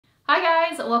Hi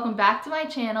guys, welcome back to my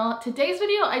channel. Today's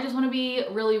video, I just want to be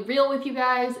really real with you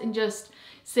guys and just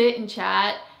sit and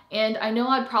chat. And I know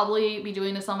I'd probably be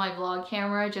doing this on my vlog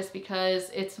camera just because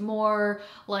it's more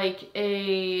like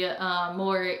a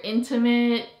more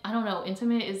intimate, I don't know,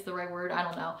 intimate is the right word, I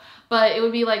don't know. But it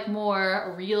would be like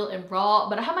more real and raw.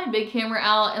 But I have my big camera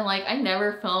out and like I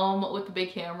never film with the big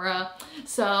camera.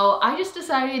 So I just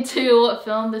decided to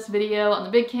film this video on the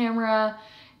big camera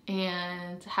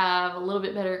and have a little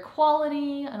bit better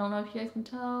quality. I don't know if you guys can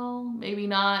tell, maybe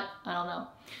not, I don't know.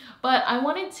 But I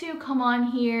wanted to come on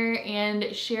here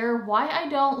and share why I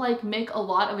don't like make a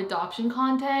lot of adoption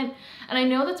content. And I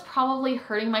know that's probably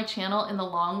hurting my channel in the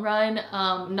long run,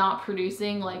 not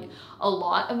producing like a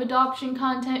lot of adoption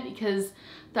content, because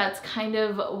that's kind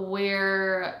of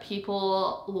where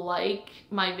people like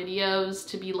my videos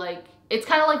to be like, it's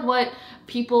kind of like what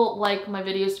people like my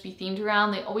videos to be themed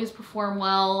around. They always perform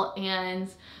well,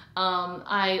 and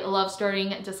I love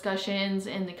starting discussions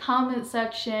in the comment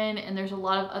section, and there's a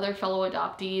lot of other fellow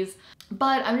adoptees.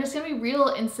 But I'm just gonna be real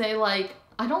and say, like,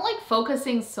 I don't like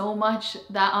focusing so much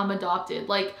that I'm adopted.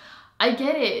 Like, I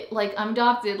get it, like, I'm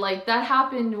adopted, like, that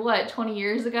happened, what, 20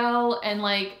 years ago? And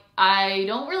like, I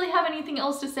don't really have anything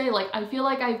else to say. Like, I feel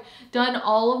like I've done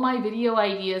all of my video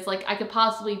ideas like I could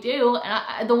possibly do,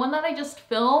 and the one that I just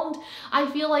filmed, I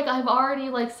feel like I've already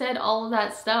like said all of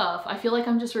that stuff. I feel like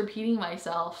I'm just repeating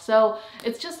myself. So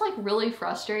it's just like really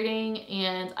frustrating,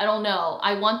 and I don't know.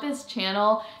 I want this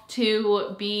channel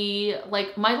to be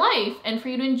like my life and for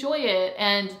you to enjoy it,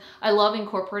 and I love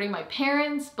incorporating my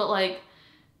parents, but like,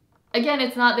 again,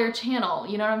 it's not their channel,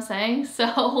 you know what I'm saying?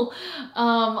 So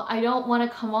I don't want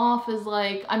to come off as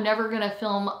like I'm never gonna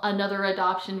film another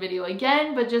adoption video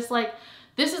again, but just like,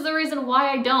 this is the reason why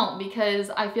I don't, because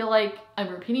I feel like I'm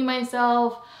repeating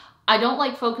myself. I don't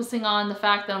like focusing on the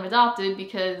fact that I'm adopted,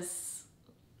 because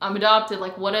I'm adopted,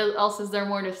 like what else is there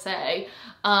more to say?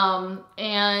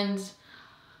 And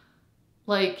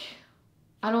like,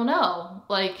 I don't know,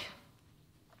 like,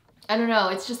 I don't know,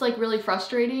 it's just like really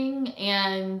frustrating,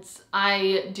 and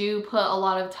I do put a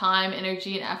lot of time,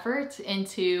 energy, and effort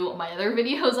into my other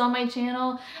videos on my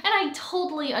channel, and I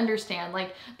totally understand.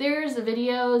 Like, there's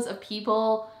videos of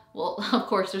people, well, of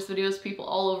course there's videos of people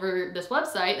all over this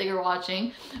website that you're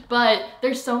watching, but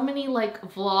there's so many like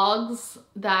vloggers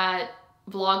that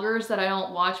I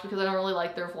don't watch because I don't really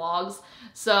like their vlogs.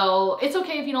 So it's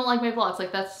okay if you don't like my vlogs,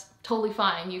 like that's totally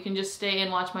fine. You can just stay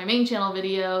and watch my main channel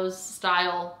videos,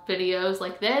 style videos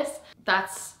like this.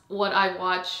 That's what I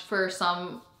watch for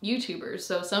some YouTubers.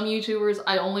 So some YouTubers,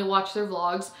 I only watch their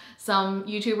vlogs. Some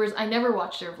YouTubers, I never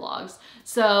watch their vlogs.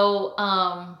 So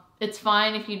it's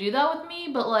fine if you do that with me,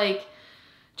 but like,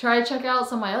 try to check out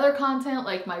some of my other content,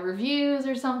 like my reviews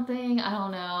or something. I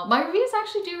don't know. My reviews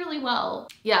actually do really well.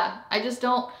 Yeah, I just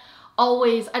don't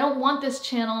always, I don't want this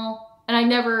channel, and I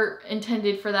never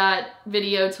intended for that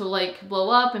video to like blow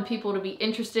up and people to be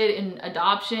interested in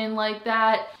adoption like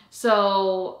that.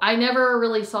 So I never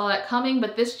really saw that coming,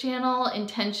 but this channel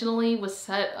intentionally was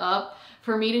set up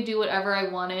for me to do whatever I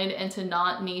wanted and to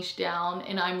not niche down.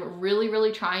 And I'm really,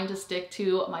 really trying to stick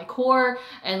to my core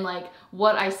and like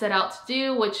what I set out to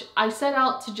do, which I set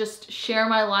out to just share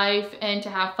my life and to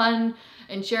have fun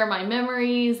and share my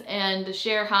memories and to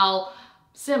share how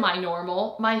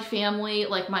semi-normal my family,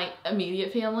 like my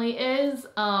immediate family is,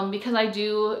 because I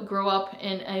do grow up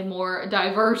in a more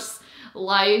diverse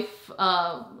life,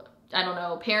 I don't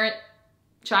know,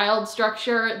 parent-child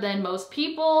structure than most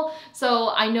people. So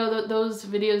I know that those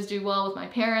videos do well with my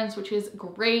parents, which is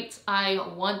great.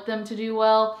 I want them to do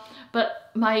well,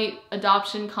 but my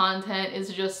adoption content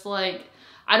is just like,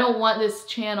 I don't want this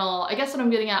channel, I guess what I'm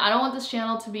getting at, I don't want this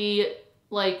channel to be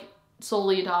like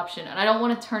solely adoption, and I don't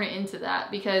want to turn it into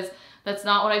that, because that's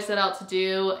not what I set out to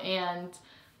do, and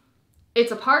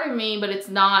it's a part of me, but it's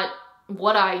not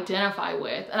what I identify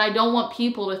with. And I don't want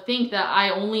people to think that I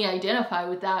only identify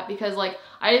with that, because like,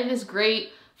 I have this great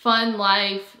fun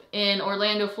life in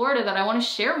Orlando, Florida that I want to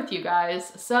share with you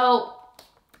guys. So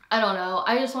I don't know,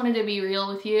 I just wanted to be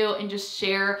real with you and just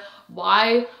share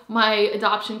why my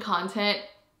adoption content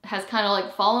has kind of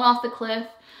like fallen off the cliff.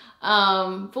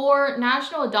 For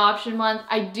National Adoption Month,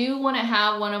 I do want to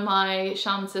have one of my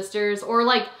shaman sisters, or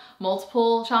like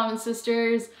multiple shaman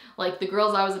sisters, like the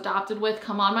girls I was adopted with,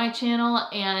 come on my channel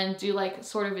and do like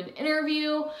sort of an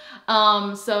interview.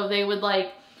 So they would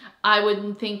like, I would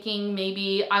be thinking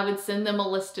maybe I would send them a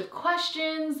list of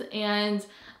questions and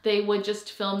they would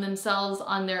just film themselves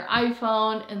on their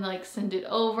iPhone and like send it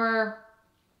over.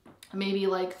 maybe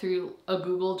like through a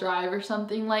Google Drive or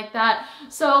something like that.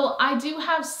 So I do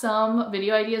have some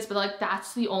video ideas, but like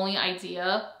that's the only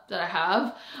idea that I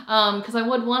have, because I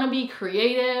would want to be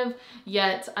creative,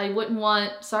 yet I wouldn't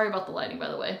want, sorry about the lighting by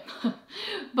the way,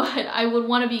 but I would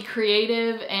want to be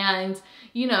creative and,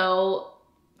 you know,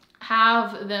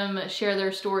 have them share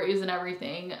their stories and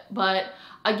everything. But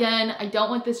again, I don't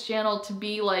want this channel to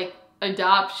be like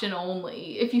adoption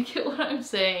only, if you get what I'm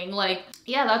saying. Like,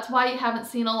 yeah, that's why you haven't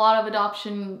seen a lot of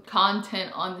adoption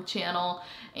content on the channel,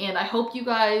 and I hope you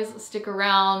guys stick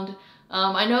around.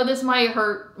 I know this might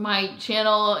hurt my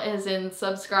channel as in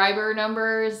subscriber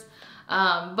numbers,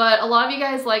 but a lot of you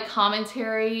guys like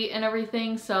commentary and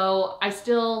everything, so I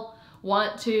still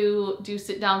want to do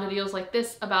sit down videos like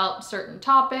this about certain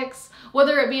topics,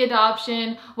 whether it be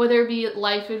adoption, whether it be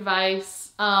life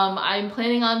advice. I'm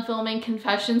planning on filming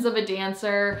Confessions of a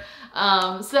Dancer.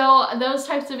 So those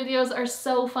types of videos are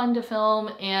so fun to film,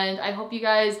 and I hope you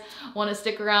guys want to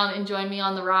stick around and join me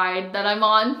on the ride that I'm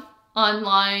on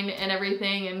online and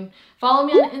everything, and follow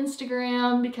me on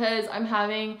Instagram because I'm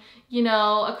having, you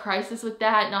know, a crisis with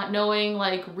that, not knowing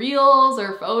like reels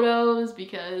or photos,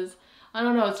 because I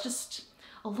don't know, it's just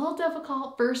a little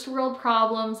difficult. First world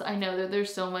problems. I know that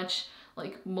there's so much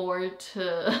like more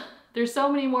to there's so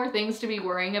many more things to be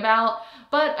worrying about,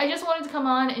 but I just wanted to come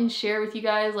on and share with you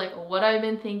guys like what I've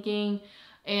been thinking,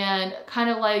 and kind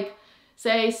of like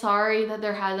say sorry that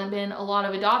there hasn't been a lot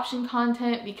of adoption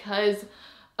content because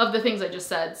of the things I just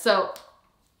said. So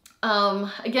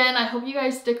again, I hope you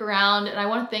guys stick around, and I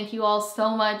want to thank you all so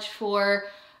much for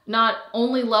not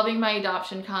only loving my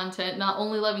adoption content, not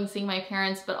only loving seeing my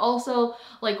parents, but also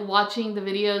like watching the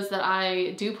videos that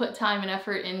I do put time and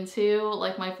effort into,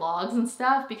 like my vlogs and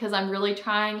stuff, because I'm really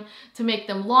trying to make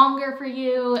them longer for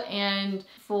you and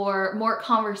for more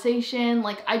conversation.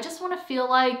 Like, I just want to feel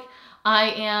like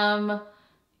I am,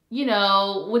 you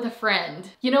know, with a friend.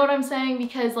 You know what I'm saying?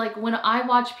 Because like when I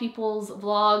watch people's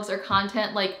vlogs or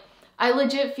content, like I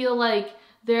legit feel like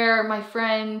they're my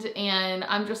friend and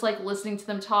I'm just like listening to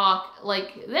them talk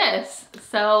like this.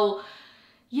 So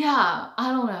yeah,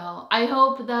 I don't know. I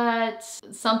hope that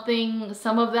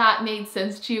some of that made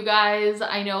sense to you guys.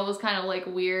 I know it was kind of like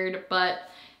weird, but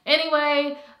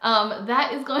anyway,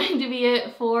 that is going to be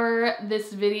it for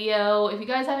this video. If you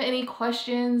guys have any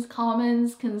questions,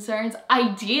 comments, concerns,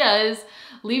 ideas,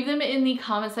 leave them in the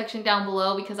comment section down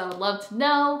below because I would love to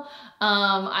know.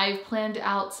 I've planned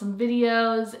out some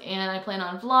videos and I plan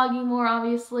on vlogging more,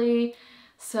 obviously.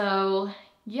 So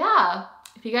yeah,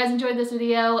 if you guys enjoyed this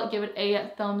video, give it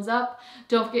a thumbs up.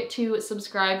 Don't forget to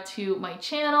subscribe to my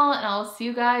channel, and I'll see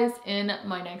you guys in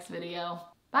my next video.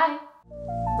 Bye.